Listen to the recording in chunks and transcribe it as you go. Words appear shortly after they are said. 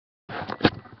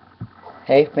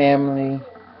Hey family,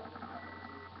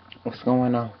 what's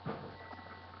going on?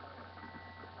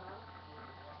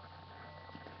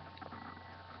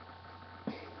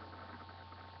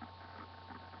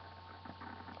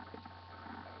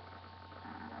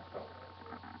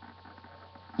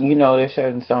 You know there's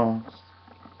certain songs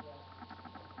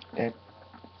that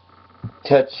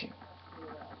touch you,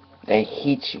 they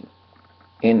hit you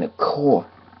in the core,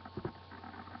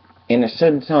 and a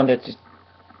certain song that just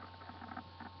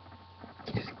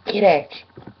get at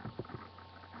you,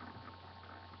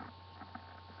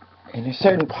 and there's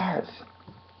certain parts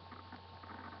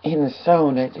in the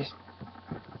song that just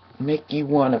make you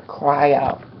want to cry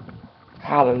out,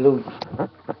 hallelujah.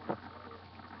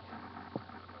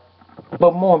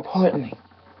 But more importantly,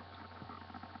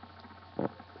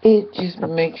 it just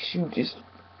makes you just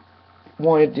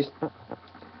want to just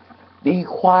be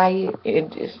quiet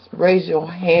and just raise your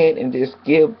hand and just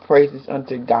give praises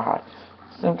unto God.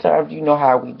 Sometimes you know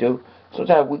how we do.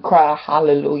 Sometimes we cry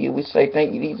hallelujah, we say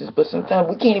thank you Jesus, but sometimes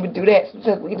we can't even do that.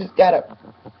 Sometimes we just gotta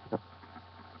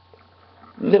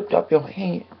lift up your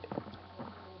hand.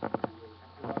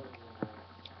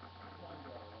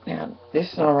 Now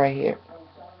this song right here,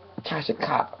 Tasha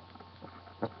Cobb,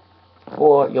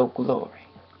 For Your Glory.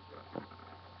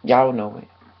 Y'all know it.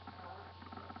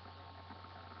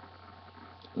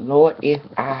 Lord, if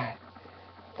I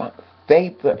find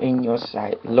favor in your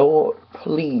sight, Lord,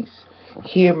 please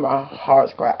hear my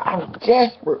heart's cry. I'm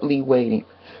desperately waiting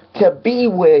to be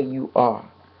where you are.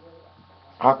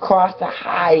 Across the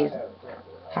highest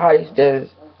desert,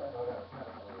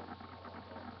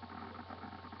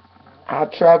 I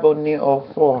travel near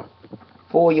or far.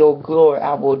 For your glory,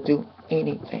 I will do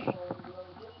anything.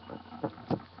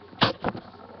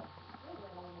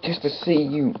 Just to see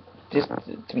you, just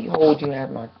to behold you as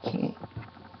my king.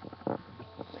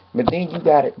 But then you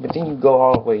got it, but then you go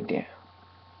all the way down.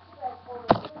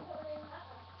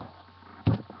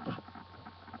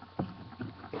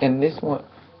 And this one,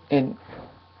 and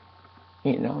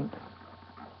you know,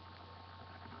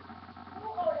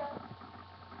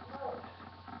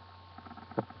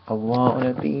 I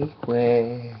wanna be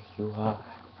where you are.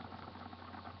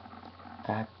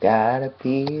 I gotta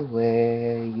be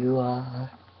where you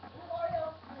are.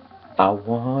 I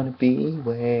wanna be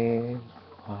where you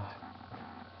are.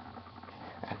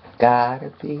 I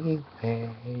gotta be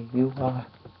where you are.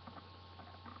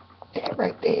 That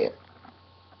right there.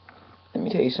 Let me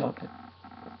tell you something.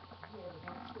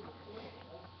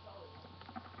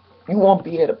 You won't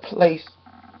be at a place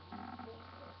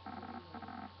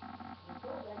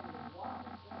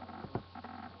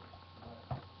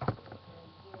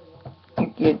you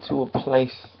get to a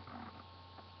place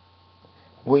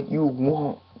where you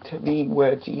want to be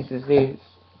where Jesus is.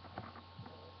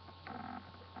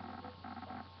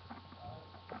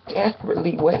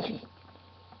 Desperately waiting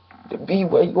to be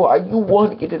where you are. You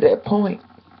want to get to that point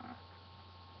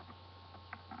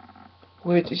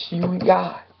where it's just you and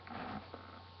God.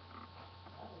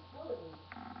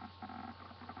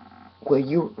 Where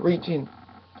you're reaching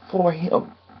for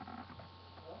Him.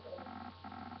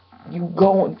 You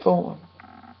going for Him.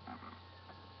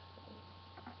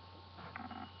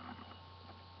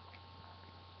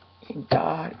 And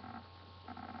God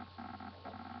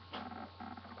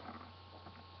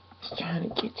is trying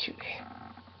to get you there.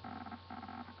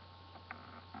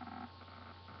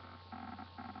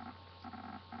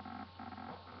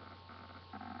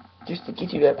 Just to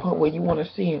get you to that point where you want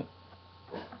to see Him.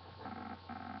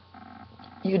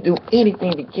 You do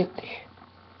anything to get there.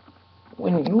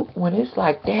 When it's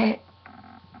like that,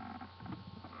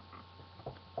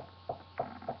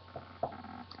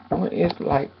 when it's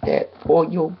like that for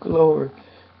your glory,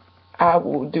 I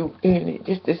will do anything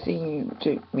just to see you,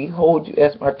 to behold you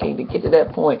as my king, to get to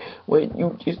that point where it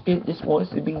just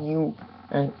wants to be you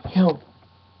and Him.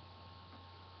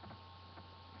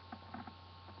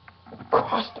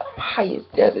 Cross the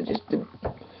highest desert just to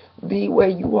be where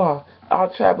you are.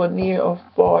 I'll travel near or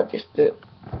far just to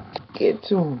get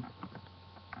to Him.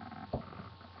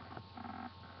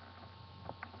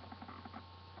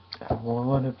 I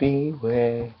wanna be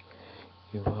where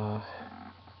you are.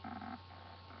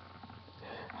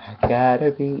 I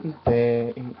gotta be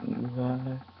where you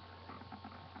are.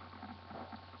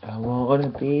 I wanna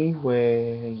be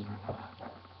where you are.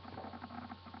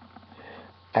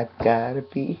 I gotta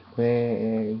be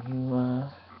where you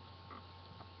are.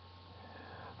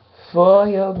 For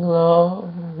your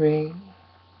glory,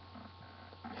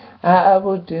 I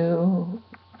will do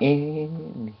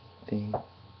anything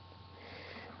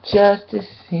just to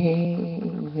see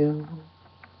you,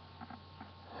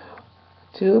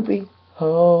 to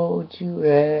behold you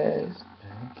as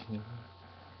my king.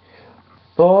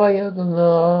 For your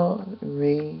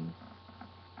glory,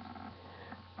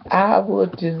 I will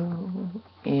do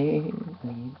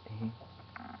anything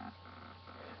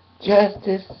just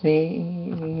to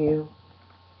see you,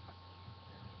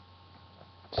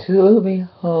 to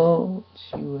behold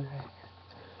you as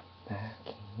my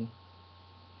King.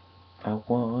 I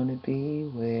wanna be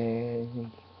where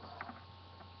you are.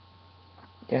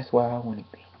 That's where I wanna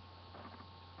be.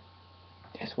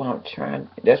 That's where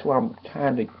I'm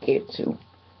trying to get to.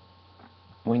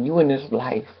 When you in this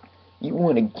life, you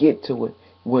wanna get to it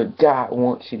where God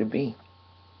wants you to be.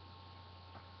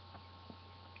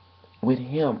 With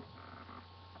Him.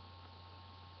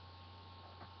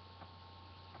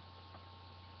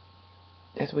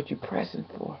 That's what you're pressing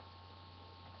for.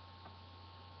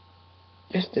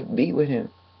 Just to be with Him.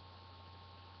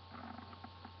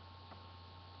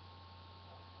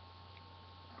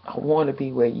 I want to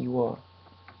be where you are.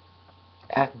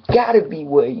 I gotta be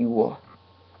where you are.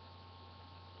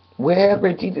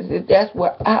 Wherever Jesus is, that's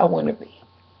where I want to be.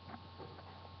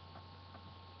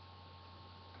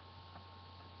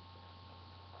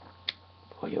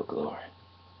 For your glory.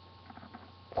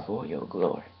 For your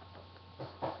glory.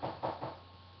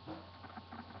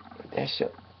 That's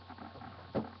your...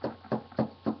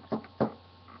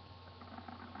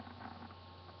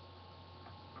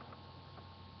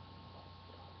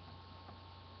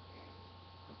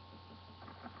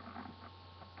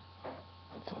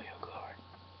 For your glory.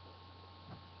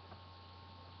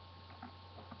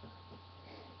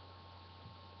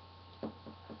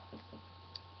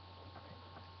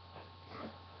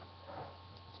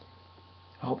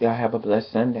 I hope y'all have a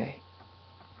blessed Sunday.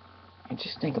 And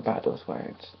just think about those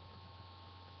words.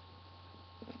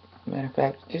 Matter of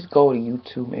fact, just go to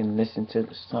YouTube and listen to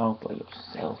the song for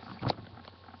yourself.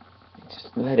 And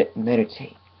just let it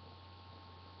meditate.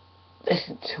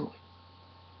 Listen to it.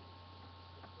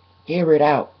 Hear it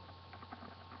out.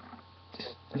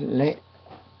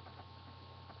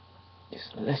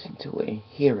 Just listen to it and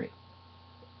hear it.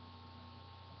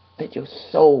 Let your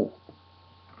soul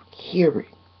hear it.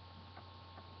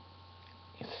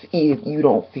 And see if you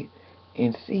don't feel,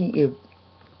 and see if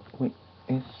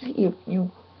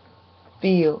you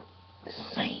feel the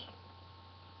same.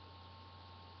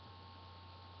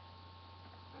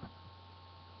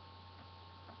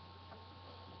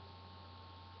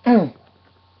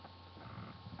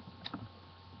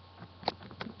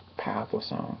 Powerful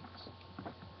songs.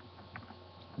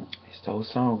 It's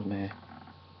those songs, man.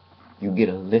 You get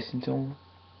to listen to them,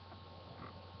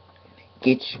 and they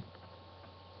get you.